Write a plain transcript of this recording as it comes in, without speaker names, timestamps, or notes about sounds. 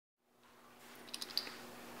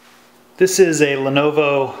This is a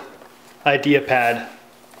Lenovo IdeaPad.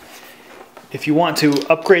 If you want to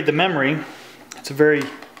upgrade the memory, it's a very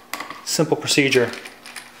simple procedure.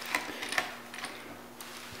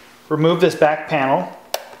 Remove this back panel.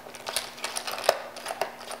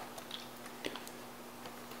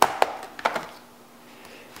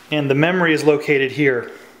 And the memory is located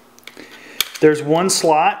here. There's one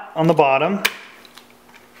slot on the bottom.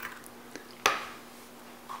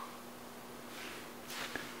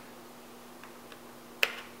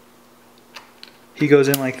 He goes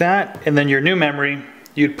in like that, and then your new memory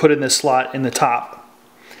you'd put in this slot in the top.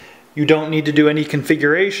 You don't need to do any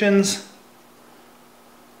configurations.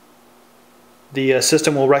 The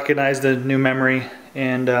system will recognize the new memory,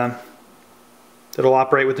 and it'll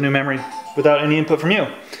operate with the new memory without any input from you.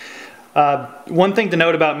 One thing to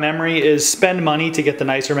note about memory is spend money to get the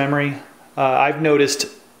nicer memory. I've noticed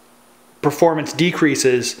performance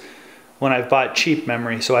decreases when I've bought cheap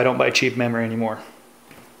memory, so I don't buy cheap memory anymore.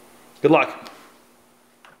 Good luck.